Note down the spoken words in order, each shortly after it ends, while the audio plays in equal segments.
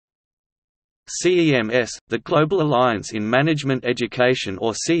CEMS, the Global Alliance in Management Education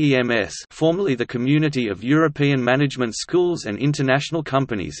or CEMS, formerly the Community of European Management Schools and International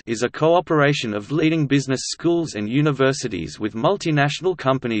Companies, is a cooperation of leading business schools and universities with multinational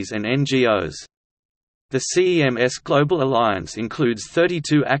companies and NGOs. The CEMS Global Alliance includes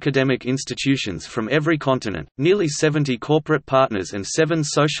 32 academic institutions from every continent, nearly 70 corporate partners and 7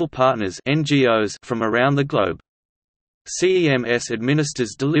 social partners (NGOs) from around the globe. CEMS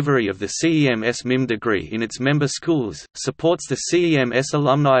administers delivery of the CEMS MIM degree in its member schools, supports the CEMS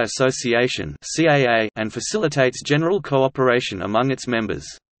Alumni Association (CAA), and facilitates general cooperation among its members.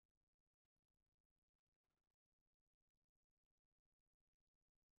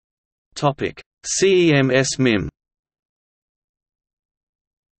 Topic: CEMS MIM.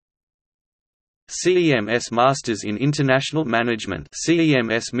 CEMS Masters in International Management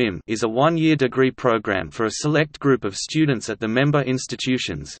 (CEMS MIM) is a one-year degree program for a select group of students at the member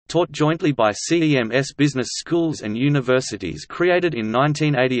institutions, taught jointly by CEMS business schools and universities, created in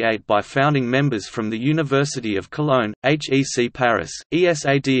 1988 by founding members from the University of Cologne, HEC Paris,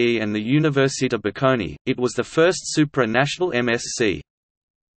 ESADE and the Università Bocconi. It was the first supra-national MSc.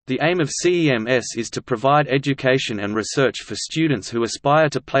 The aim of CEMS is to provide education and research for students who aspire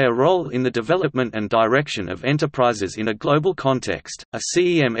to play a role in the development and direction of enterprises in a global context. A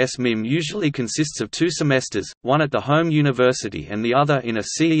CEMS MIM usually consists of 2 semesters, one at the home university and the other in a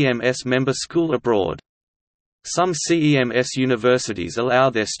CEMS member school abroad. Some CEMS universities allow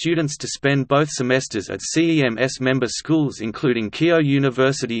their students to spend both semesters at CEMS member schools, including Keio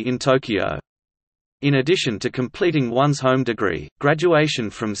University in Tokyo. In addition to completing one's home degree,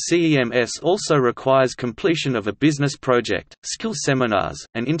 graduation from CEMS also requires completion of a business project, skill seminars,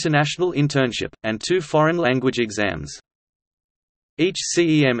 an international internship, and 2 foreign language exams. Each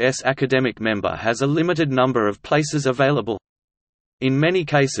CEMS academic member has a limited number of places available. In many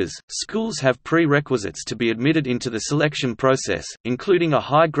cases, schools have prerequisites to be admitted into the selection process, including a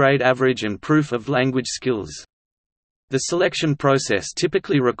high grade average and proof of language skills. The selection process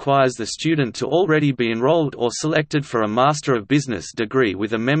typically requires the student to already be enrolled or selected for a Master of Business degree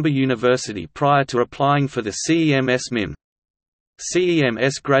with a member university prior to applying for the CEMS MIM.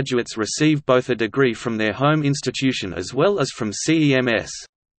 CEMS graduates receive both a degree from their home institution as well as from CEMS.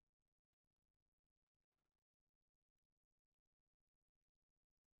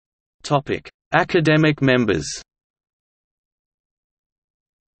 Academic members.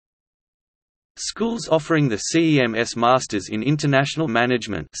 Schools offering the CEMS Masters in International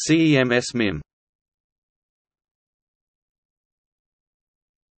Management (CEMS MIM).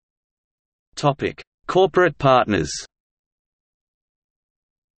 Topic: Corporate partners.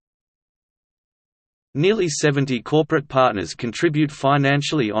 Nearly 70 corporate partners contribute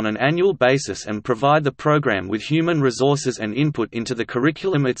financially on an annual basis and provide the program with human resources and input into the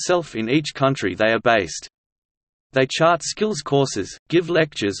curriculum itself in each country they are based. They chart skills courses, give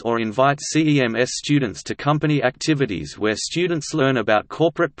lectures or invite CEMS students to company activities where students learn about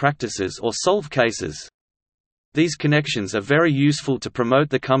corporate practices or solve cases. These connections are very useful to promote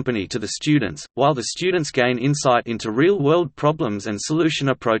the company to the students, while the students gain insight into real-world problems and solution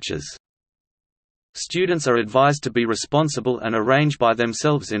approaches. Students are advised to be responsible and arrange by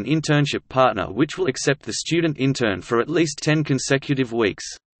themselves an internship partner which will accept the student intern for at least 10 consecutive weeks.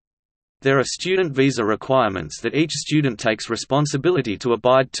 There are student visa requirements that each student takes responsibility to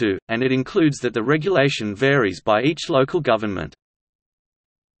abide to, and it includes that the regulation varies by each local government.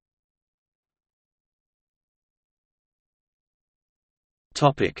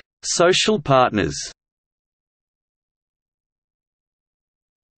 Social partners.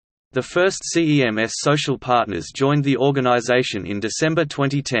 The first CEMS social partners joined the organization in December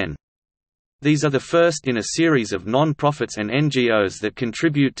 2010. These are the first in a series of non-profits and NGOs that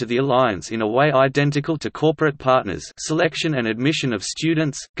contribute to the alliance in a way identical to corporate partners: selection and admission of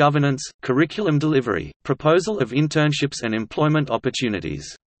students, governance, curriculum delivery, proposal of internships and employment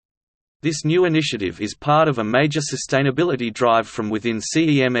opportunities. This new initiative is part of a major sustainability drive from within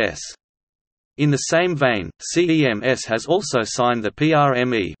CEMS. In the same vein, CEMS has also signed the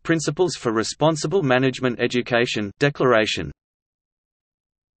PRME Principles for Responsible Management Education Declaration.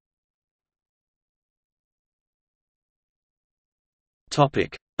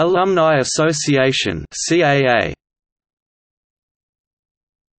 Alumni Association (CAA).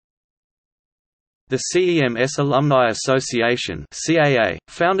 The CEMS Alumni Association (CAA),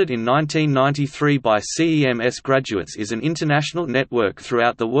 founded in 1993 by CEMS graduates, is an international network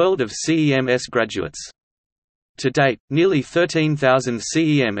throughout the world of CEMS graduates. To date, nearly 13,000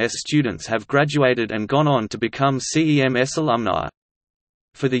 CEMS students have graduated and gone on to become CEMS alumni.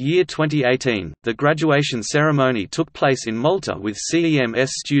 For the year 2018, the graduation ceremony took place in Malta with CEMS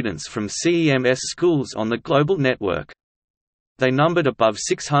students from CEMS schools on the global network. They numbered above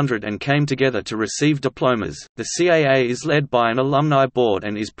 600 and came together to receive diplomas. The CAA is led by an alumni board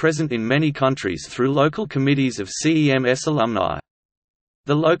and is present in many countries through local committees of CEMS alumni.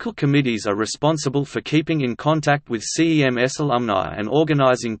 The local committees are responsible for keeping in contact with CEMS alumni and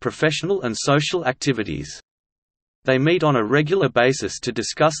organizing professional and social activities. They meet on a regular basis to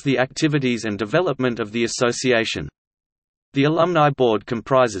discuss the activities and development of the association. The Alumni Board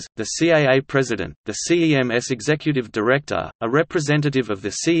comprises, the CAA President, the CEMS Executive Director, a representative of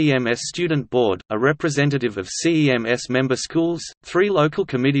the CEMS Student Board, a representative of CEMS member schools, 3 local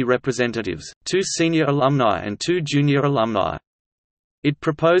committee representatives, 2 senior alumni and 2 junior alumni. It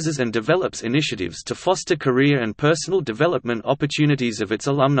proposes and develops initiatives to foster career and personal development opportunities of its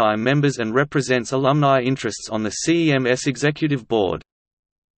alumni members and represents alumni interests on the CEMS Executive Board.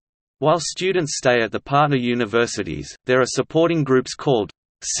 While students stay at the partner universities, there are supporting groups called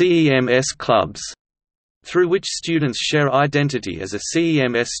CEMS clubs, through which students share identity as a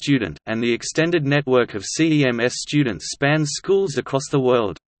CEMS student, and the extended network of CEMS students spans schools across the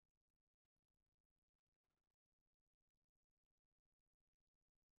world.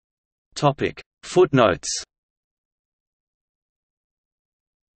 Footnotes.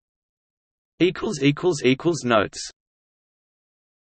 Notes